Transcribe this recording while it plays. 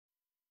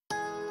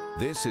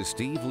This is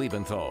Steve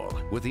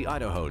Liebenthal with the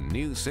Idaho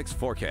News 6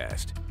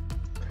 forecast.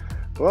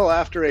 Well,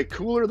 after a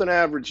cooler than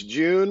average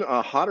June,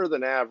 a hotter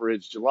than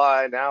average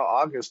July, now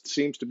August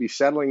seems to be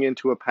settling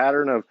into a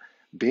pattern of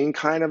being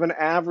kind of an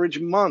average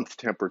month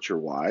temperature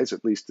wise,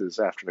 at least as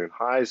afternoon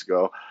highs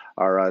go.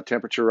 Our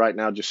temperature right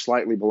now just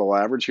slightly below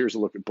average. Here's a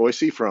look at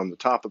Boise from the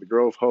top of the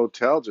Grove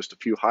Hotel. Just a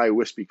few high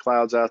wispy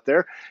clouds out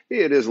there.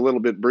 It is a little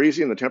bit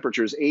breezy and the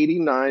temperature is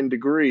 89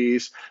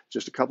 degrees,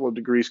 just a couple of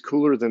degrees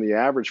cooler than the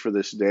average for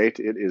this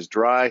date. It is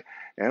dry.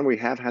 And we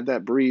have had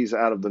that breeze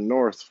out of the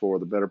north for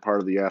the better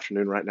part of the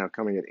afternoon, right now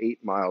coming at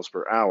 8 miles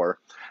per hour.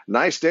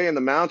 Nice day in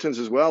the mountains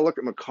as well. Look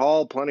at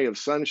McCall, plenty of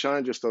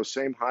sunshine, just those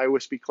same high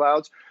wispy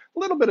clouds. A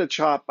little bit of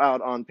chop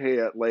out on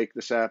Payette Lake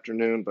this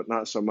afternoon, but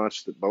not so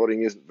much that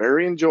boating isn't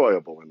very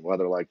enjoyable in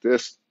weather like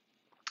this.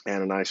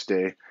 And a nice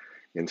day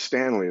in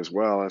Stanley as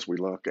well as we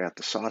look at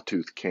the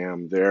Sawtooth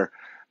Cam there.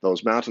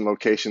 Those mountain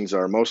locations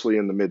are mostly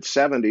in the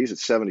mid-70s.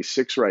 It's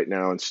 76 right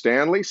now in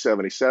Stanley,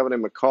 77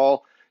 in McCall,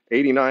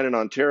 89 in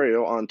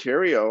Ontario.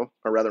 Ontario,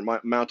 or rather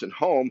Mountain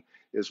Home,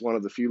 is one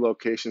of the few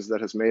locations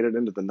that has made it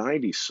into the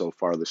 90s so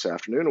far this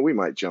afternoon, and we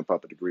might jump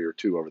up a degree or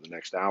two over the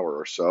next hour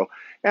or so.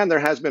 And there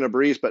has been a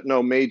breeze, but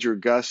no major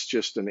gusts,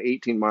 just an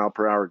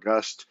 18-mile-per-hour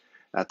gust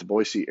at the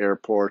Boise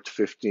Airport,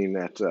 15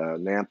 at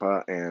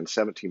Nampa, and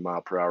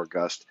 17-mile-per-hour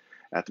gust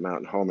at the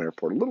Mountain Home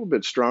Airport. A little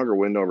bit stronger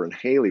wind over in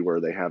Haley, where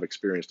they have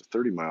experienced a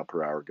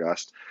 30-mile-per-hour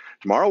gust.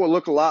 Tomorrow will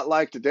look a lot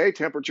like today.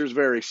 Temperatures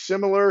very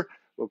similar.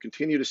 We'll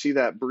continue to see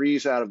that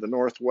breeze out of the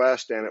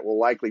northwest, and it will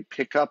likely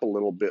pick up a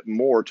little bit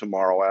more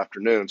tomorrow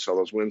afternoon. So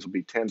those winds will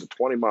be 10 to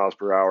 20 miles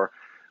per hour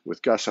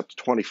with gusts up to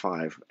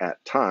 25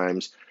 at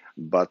times.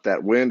 But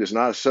that wind is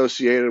not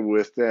associated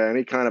with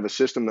any kind of a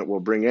system that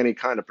will bring any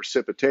kind of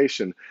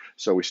precipitation.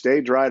 So we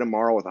stay dry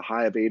tomorrow with a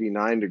high of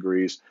 89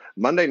 degrees.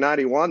 Monday,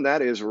 91,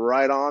 that is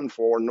right on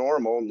for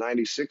normal.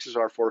 96 is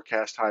our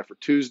forecast high for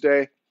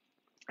Tuesday.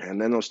 And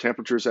then those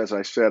temperatures, as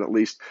I said, at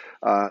least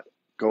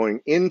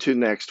going into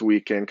next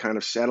weekend, kind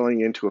of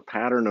settling into a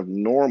pattern of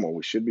normal.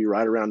 We should be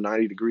right around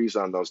 90 degrees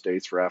on those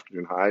dates for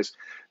afternoon highs.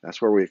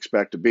 That's where we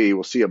expect to be.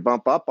 We'll see a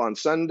bump up on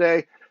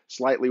Sunday,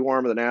 slightly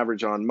warmer than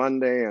average on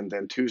Monday, and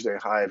then Tuesday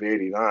high of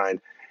 89.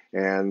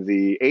 And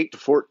the 8 to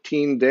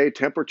 14 day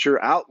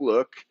temperature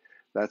outlook,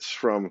 that's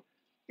from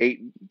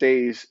 8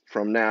 days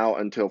from now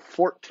until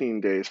 14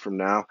 days from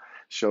now,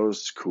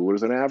 shows cooler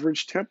than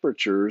average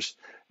temperatures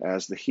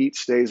as the heat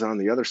stays on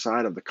the other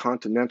side of the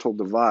continental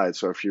divide.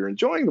 So if you're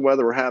enjoying the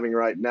weather we're having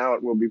right now,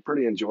 it will be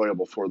pretty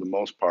enjoyable for the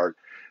most part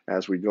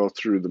as we go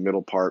through the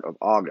middle part of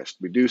August.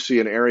 We do see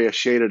an area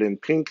shaded in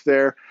pink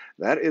there.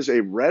 That is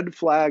a red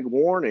flag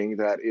warning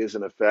that is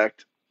in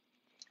effect,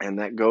 and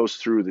that goes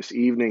through this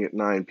evening at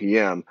 9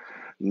 p.m.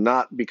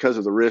 Not because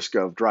of the risk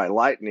of dry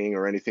lightning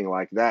or anything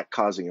like that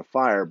causing a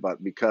fire,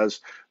 but because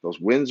those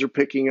winds are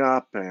picking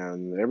up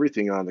and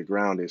everything on the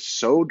ground is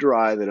so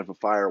dry that if a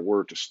fire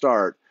were to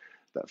start,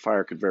 that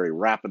fire could very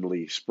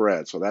rapidly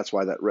spread. So that's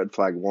why that red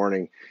flag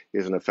warning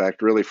is in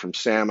effect, really from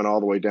Salmon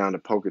all the way down to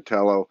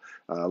Pocatello.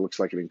 Looks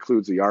like it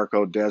includes the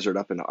Arco Desert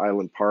up into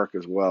Island Park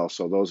as well.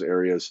 So those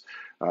areas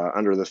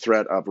under the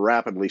threat of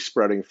rapidly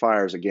spreading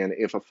fires, again,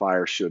 if a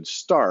fire should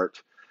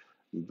start.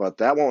 But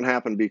that won't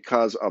happen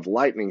because of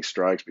lightning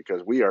strikes,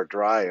 because we are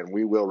dry and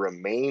we will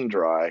remain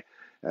dry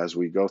as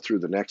we go through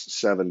the next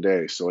 7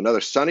 days. So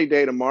another sunny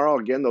day tomorrow.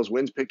 Again, those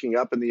winds picking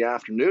up in the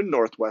afternoon,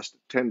 northwest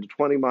 10 to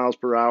 20 miles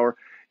per hour,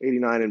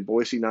 89 in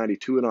Boise,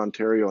 92 in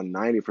Ontario, and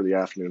 90 for the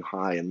afternoon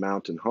high in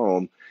Mountain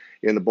Home.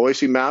 In the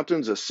Boise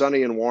Mountains, a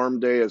sunny and warm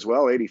day as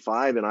well,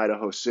 85 in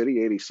Idaho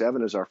City,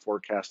 87 is our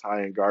forecast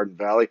high in Garden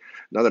Valley.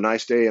 Another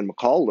nice day in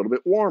McCall, a little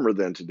bit warmer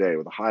than today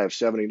with a high of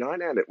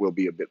 79, and it will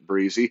be a bit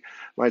breezy.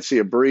 Might see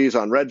a breeze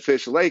on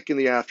Redfish Lake in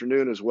the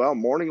afternoon as well.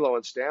 Morning low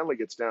in Stanley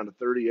gets down to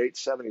 38,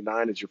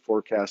 79 is your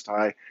forecast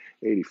high,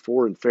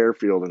 84 in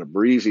Fairfield, and a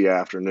breezy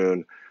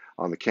afternoon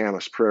on the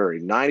Camas Prairie.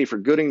 90 for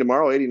Gooding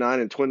tomorrow, 89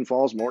 in Twin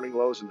Falls, morning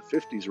lows in the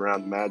 50s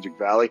around the Magic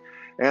Valley.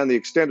 And the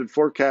extended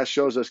forecast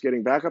shows us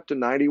getting back up to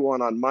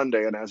 91 on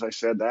Monday. And as I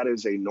said, that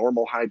is a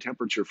normal high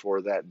temperature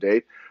for that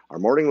date. Our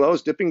morning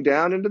lows dipping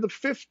down into the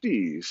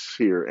 50s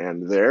here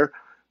and there.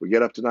 We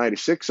get up to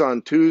 96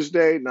 on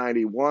Tuesday,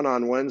 91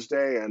 on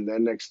Wednesday, and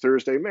then next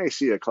Thursday may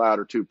see a cloud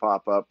or two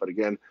pop up. But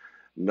again,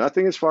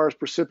 nothing as far as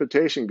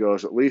precipitation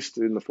goes, at least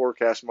in the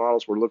forecast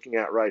models we're looking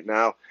at right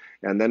now.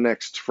 And then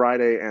next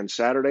Friday and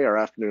Saturday, our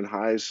afternoon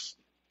highs,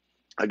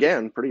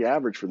 again, pretty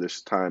average for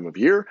this time of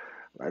year,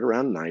 right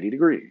around 90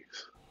 degrees.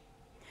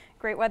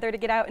 Great weather to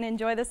get out and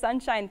enjoy the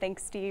sunshine.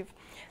 Thanks, Steve.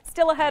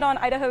 Still ahead on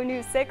Idaho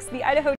News 6, the Idaho